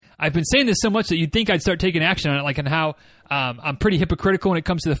I've been saying this so much that you'd think I'd start taking action on it, like on how I'm pretty hypocritical when it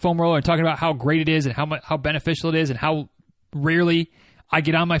comes to the foam roller and talking about how great it is and how beneficial it is and how rarely I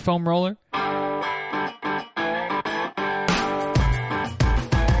get on my foam roller.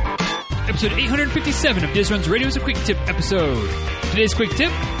 Episode 857 of Diz Runs Radio is a quick tip episode. Today's quick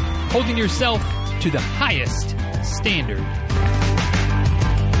tip, holding yourself to the highest standard.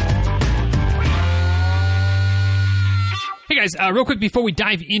 Hey guys, real quick before we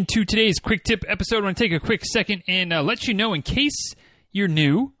dive into today's quick tip episode, I want to take a quick second and let you know, in case you're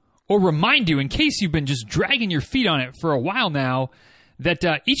new, or remind you in case you've been just dragging your feet on it for a while now, that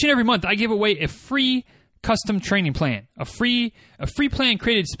each and every month I give away a free custom training plan, a free plan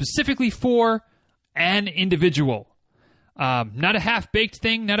created specifically for an individual. Not a half-baked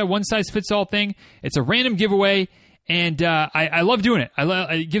thing, not a one-size-fits-all thing. It's a random giveaway, and I love doing it.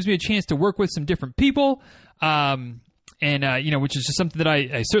 It gives me a chance to work with some different people, which is just something that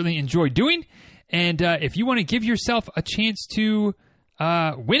I certainly enjoy doing. And if you want to give yourself a chance to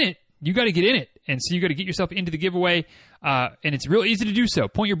win it, you got to get in it. And so you got to get yourself into the giveaway, and it's real easy to do so.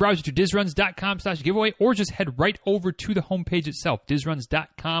 Point your browser to dizruns.com/giveaway, or just head right over to the homepage itself,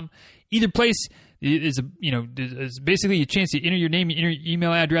 dizruns.com. Either place is basically a chance to enter your name, enter your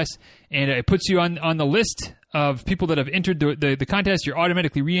email address, and it puts you on the list of people that have entered the contest. You're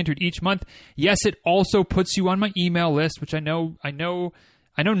automatically re-entered each month. Yes, it also puts you on my email list, which I know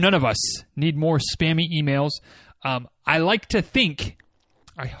none of us need more spammy emails. I like to think,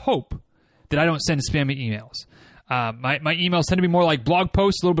 I hope, that I don't send spammy emails. My emails tend to be more like blog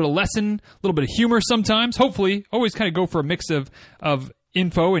posts, a little bit of lesson, a little bit of humor sometimes. Hopefully, always kind of go for a mix of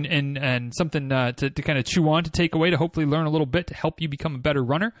info and something to kind of chew on, to take away, to hopefully learn a little bit, to help you become a better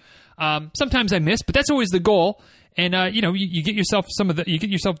runner. Sometimes I miss, but that's always the goal. And you get yourself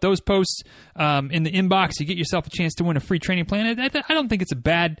those posts in the inbox. You get yourself a chance to win a free training plan. I don't think it's a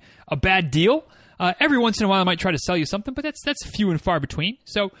bad deal. Every once in a while, I might try to sell you something, but that's few and far between.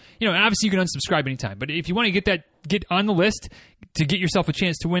 So, and obviously you can unsubscribe anytime. But if you want to get on the list to get yourself a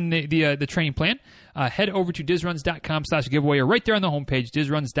chance to win the training plan, head over to dizruns.com/giveaway, or right there on the homepage,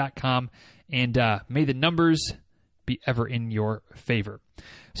 dizruns.com, and may the numbers be ever in your favor.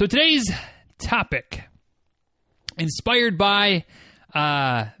 So today's topic, inspired by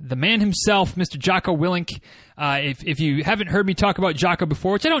the man himself, Mr. Jocko Willink. If you haven't heard me talk about Jocko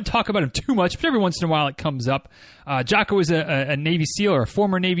before, which I don't talk about him too much, but every once in a while it comes up. Jocko is a Navy SEAL, or a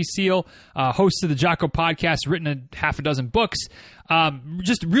former Navy SEAL, host of the Jocko podcast, written a half a dozen books.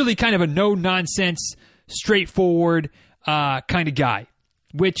 Just really kind of a no-nonsense, straightforward kind of guy,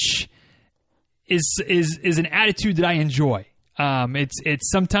 which is an attitude that I enjoy.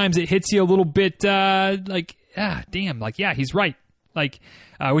 It's sometimes it hits you a little bit he's right.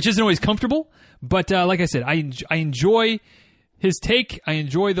 Which isn't always comfortable, but like I said, I enjoy his take. I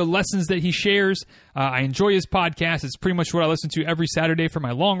enjoy the lessons that he shares. I enjoy his podcast. It's pretty much what I listen to every Saturday for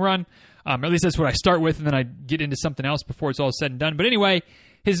my long run. At least that's what I start with, and then I get into something else before it's all said and done. But anyway,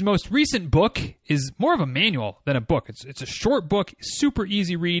 his most recent book is more of a manual than a book. It's a short book, super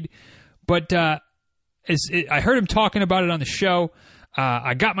easy read, but I heard him talking about it on the show.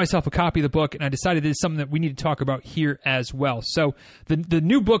 I got myself a copy of the book, and I decided it's something that we need to talk about here as well. So the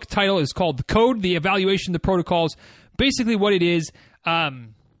new book title is called The Code, The Evaluation of the Protocols. Basically what it is,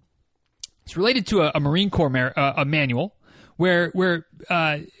 it's related to a Marine Corps manual, where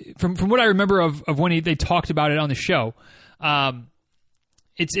from what I remember of when they talked about it on the show,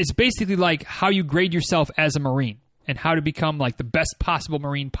 it's basically like how you grade yourself as a Marine, and how to become like the best possible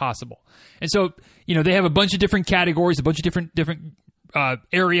Marine possible. And so, they have a bunch of different categories, a bunch of different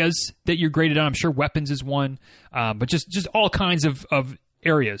areas that you're graded on. I'm sure weapons is one, but just all kinds of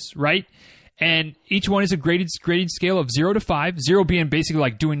areas, right? And each one is a graded scale of 0 to 5, 0 being basically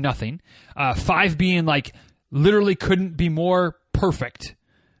like doing nothing, 5 being like literally couldn't be more perfect,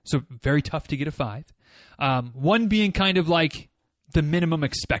 so very tough to get a 5, 1 being kind of like the minimum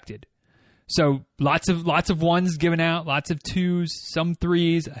expected. So lots of 1s given out, lots of 2s, some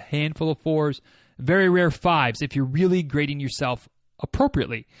 3s, a handful of 4s, very rare 5s if you're really grading yourself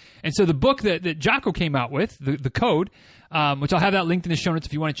appropriately. And so the book that Jocko came out with, the Code, which I'll have that linked in the show notes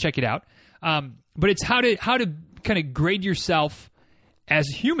if you want to check it out. But it's how to kind of grade yourself as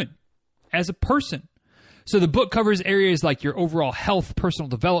a human, as a person. So the book covers areas like your overall health, personal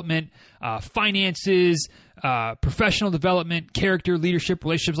development, finances, professional development, character, leadership,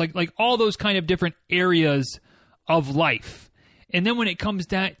 relationships, like all those kind of different areas of life. And then when it comes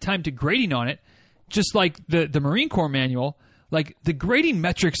time to grading on it, just like the Marine Corps manual, like the grading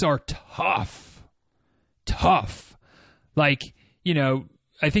metrics are tough. Like,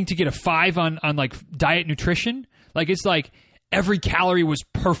 I think to get a 5 on like diet nutrition, like it's like every calorie was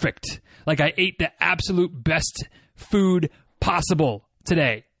perfect. Like I ate the absolute best food possible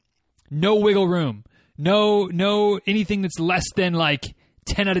today. No wiggle room. No anything that's less than like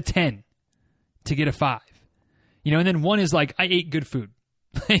 10 out of 10 to get a 5. And then 1 is like I ate good food.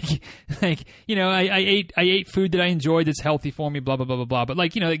 I ate food that I enjoyed that's healthy for me, blah, blah, blah, blah, blah. But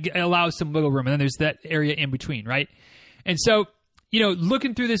it allows some wiggle room. And then there's that area in between, right? And so,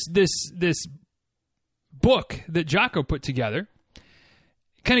 looking through this book that Jocko put together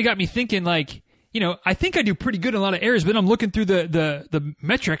kind of got me thinking I think I do pretty good in a lot of areas, but I'm looking through the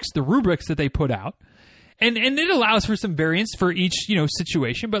metrics, the rubrics that they put out. And it allows for some variance for each,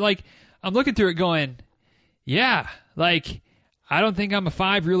 situation. But I'm looking through it going, yeah, I don't think I'm a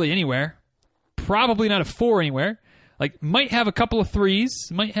 5 really anywhere. Probably not a 4 anywhere. Might have a couple of 3s,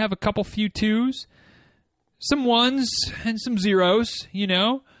 might have a couple few 2s, some 1s and some 0s,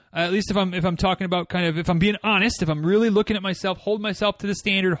 at least if I'm talking about if I'm being honest, if I'm really looking at myself, hold myself to the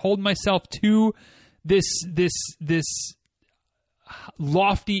standard, hold myself to this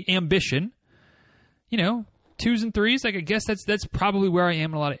lofty ambition, 2s and 3s, I guess that's probably where I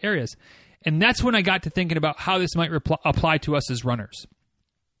am in a lot of areas. And that's when I got to thinking about how this might apply to us as runners.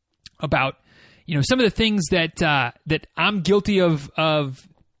 About, some of the things that I'm guilty of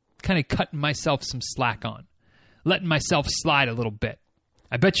kind of cutting myself some slack on, letting myself slide a little bit.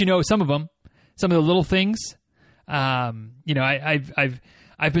 I bet some of them, some of the little things. I've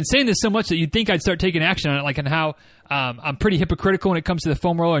been saying this so much that you'd think I'd start taking action on it, on how I'm pretty hypocritical when it comes to the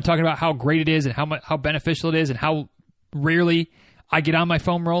foam roller and talking about how great it is and how beneficial it is and how rarely I get on my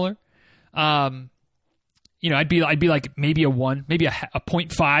foam roller. I'd be like maybe a 1, maybe a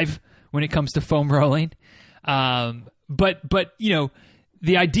 0.5 when it comes to foam rolling. But the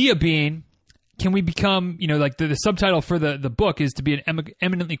idea being, can we become, the subtitle for the book is to be an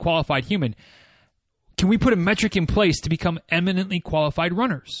eminently qualified human. Can we put a metric in place to become eminently qualified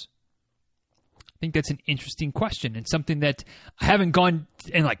runners? I think that's an interesting question and something that I haven't gone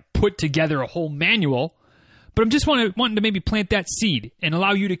and put together a whole manual, but I'm just wanting to maybe plant that seed and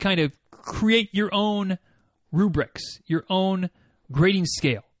allow you to kind of create your own rubrics, your own grading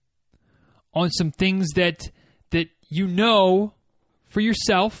scale on some things that for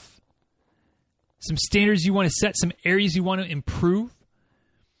yourself, some standards you want to set, some areas you want to improve.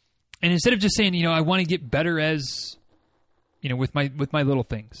 And instead of just saying, I want to get better as, with my little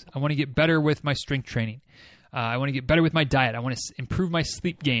things. I want to get better with my strength training. I want to get better with my diet. I want to improve my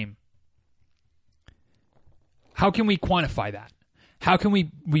sleep game. How can we quantify that? How can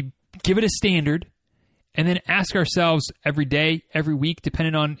we give it a standard and then ask ourselves every day, every week,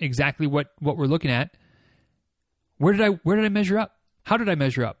 depending on exactly what we're looking at, where did I measure up? How did I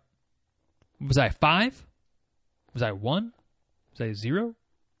measure up? Was I a 5? Was I a 1? Was I a 0?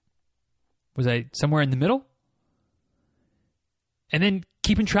 Was I somewhere in the middle? And then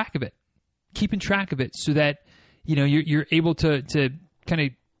keeping track of it so that you're able to kind of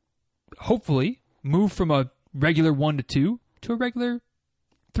hopefully move from a regular 1 to 2 to a regular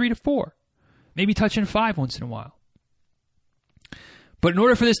 3 to 4, maybe touching 5 once in a while. But in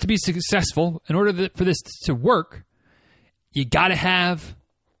order for this to be successful, in order for this to work, you got to have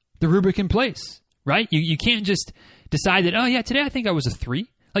the rubric in place, right? You can't just decide that, oh yeah, today I think I was a 3.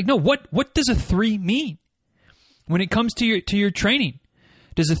 No, what does a 3 mean when it comes to your training?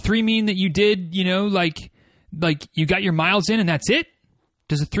 Does a 3 mean that you did, you got your miles in and that's it?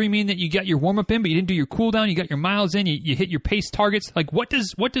 Does a 3 mean that you got your warm up in, but you didn't do your cool down? You got your miles in, you hit your pace targets. What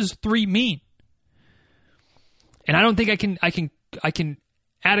does 3 mean? And I don't think I can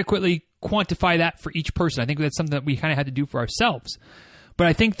adequately quantify that for each person. I think that's something that we kind of had to do for ourselves. But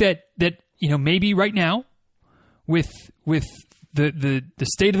I think that maybe right now, with the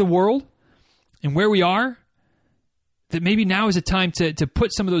state of the world and where we are, that maybe now is a time to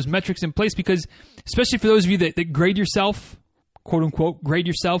put some of those metrics in place, because especially for those of you that grade yourself, quote unquote, grade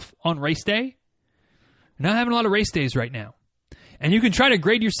yourself on race day, you're not having a lot of race days right now. And you can try to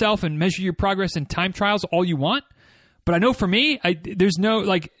grade yourself and measure your progress in time trials all you want. But I know for me, there's no,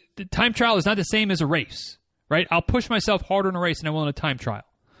 the time trial is not the same as a race, right? I'll push myself harder in a race than I will in a time trial.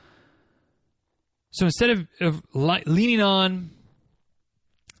 So instead of leaning on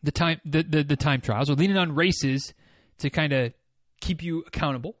the time trials or leaning on races to kind of keep you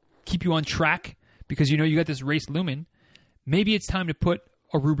accountable, keep you on track because you got this race looming, maybe it's time to put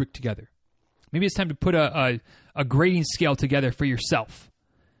a rubric together. Maybe it's time to put a grading scale together for yourself.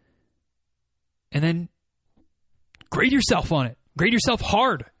 And then grade yourself on it. Grade yourself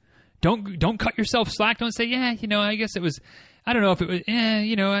hard. Don't cut yourself slack. Don't say, I guess it was, I don't know if it was,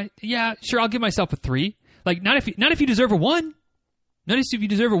 sure, I'll give myself a 3. Not if you deserve a 1. Notice if you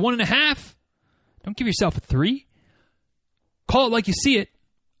deserve a 1.5. Don't give yourself a 3. Call it like you see it,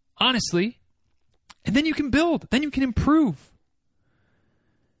 honestly, and then you can build. Then you can improve.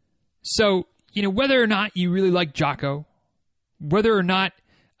 So, whether or not you really like Jocko, whether or not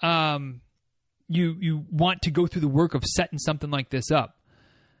you want to go through the work of setting something like this up,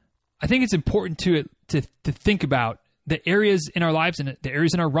 I think it's important to think about the areas in our lives and the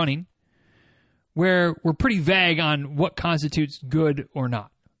areas in our running where we're pretty vague on what constitutes good or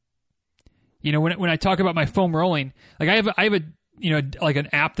not. When I talk about my foam rolling, like I have a like an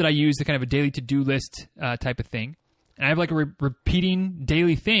app that I use, the kind of a daily to-do list type of thing, and I have like a repeating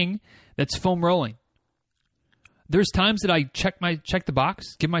daily thing that's foam rolling. There's times that I check the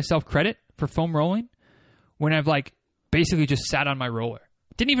box, give myself credit for foam rolling when I've like basically just sat on my roller.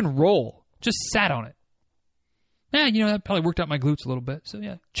 Didn't even roll, just sat on it. That probably worked out my glutes a little bit. So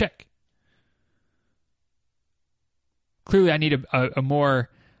yeah, check. Clearly I need a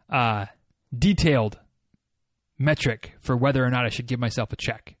more detailed metric for whether or not I should give myself a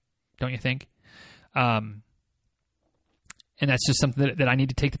check. Don't you think? And that's just something that I need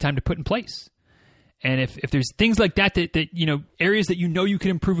to take the time to put in place. And if there's things like that areas that you can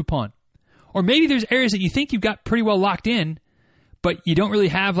improve upon, or maybe there's areas that you think you've got pretty well locked in, but you don't really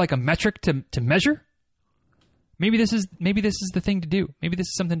have like a metric to measure, maybe this is the thing to do. Maybe this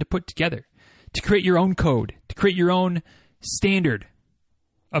is something to put together, to create your own code, to create your own standard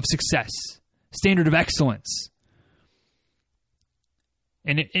of success, standard of excellence.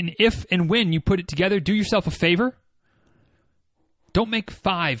 And if and when you put it together, do yourself a favor. Don't make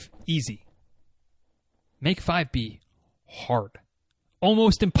 5 easy. Make 5 be hard,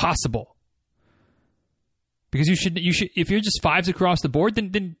 almost impossible. Because you should if you're just 5s across the board,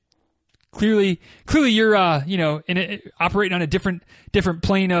 then clearly you're operating on a different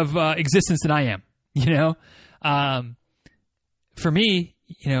plane of existence than I am. For me,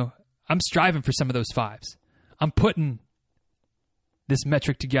 I'm striving for some of those 5s. I'm putting this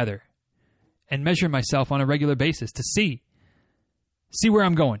metric together and measuring myself on a regular basis to see where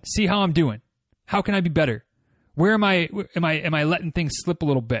I'm going, see how I'm doing. How can I be better? Where am I letting things slip a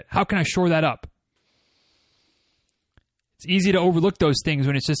little bit? How can I shore that up? It's easy to overlook those things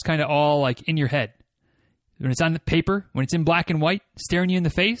when it's just kind of all like in your head. When it's on the paper, when it's in black and white, staring you in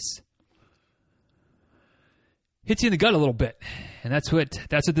the face, hits you in the gut a little bit. And that's what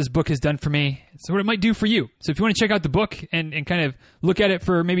this book has done for me. It's what it might do for you. So if you want to check out the book and kind of look at it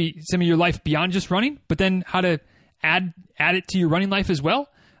for maybe some of your life beyond just running, but then how to add it to your running life as well.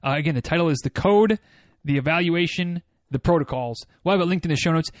 Again, the title is The Code, The Evaluation, The Protocols. We'll have it linked in the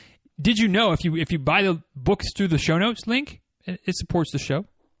show notes. Did you know if you buy the books through the show notes link, it supports the show.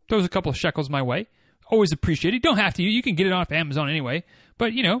 Throws a couple of shekels my way. Always appreciate it. You don't have to. You can get it off Amazon anyway.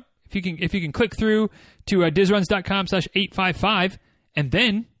 But, if you can click through to dizruns.com/855 and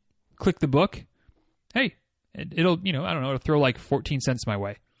then click the book, hey, it'll, it'll throw like 14 cents my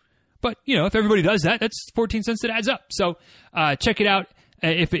way. But, if everybody does that, that's 14 cents that adds up. So check it out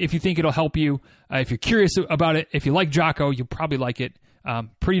if you think it'll help you. If you're curious about it, if you like Jocko, you'll probably like it.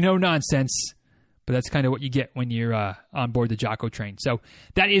 Pretty no-nonsense, but that's kind of what you get when you're on board the Jocko train. So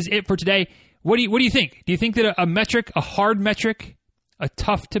that is it for today. What do you think? Do you think that a metric, a hard metric, a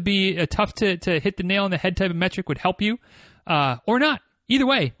tough to hit the nail on the head type of metric would help you or not? Either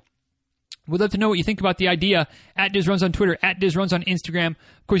way, we'd love to know what you think about the idea. At DizRuns on Twitter, at DizRuns on Instagram.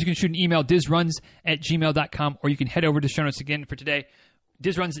 Of course, you can shoot an email, dizruns@gmail.com, or you can head over to show notes again for today,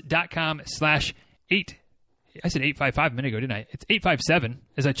 dizruns.com/8. I said 855 a minute ago, didn't I? It's 857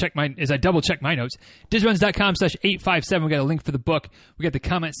 as I double check my notes. Dizruns.com/857. We got a link for the book. We got the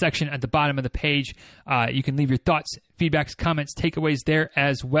comment section at the bottom of the page. You can leave your thoughts, feedbacks, comments, takeaways there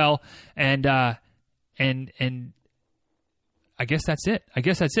as well. And I guess that's it.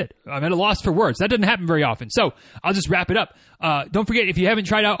 I'm at a loss for words. That doesn't happen very often. So I'll just wrap it up. Don't forget, if you haven't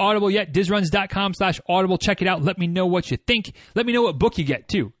tried out Audible yet, dizruns.com/audible. Check it out. Let me know what you think. Let me know what book you get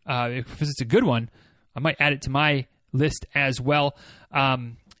too. If it's a good one, I might add it to my list as well.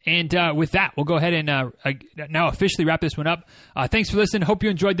 And with that, we'll go ahead and now officially wrap this one up. Thanks for listening. Hope you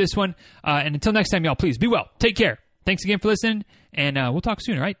enjoyed this one. And until next time, y'all, please be well. Take care. Thanks again for listening. And we'll talk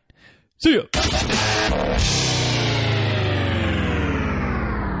soon, all right? See ya.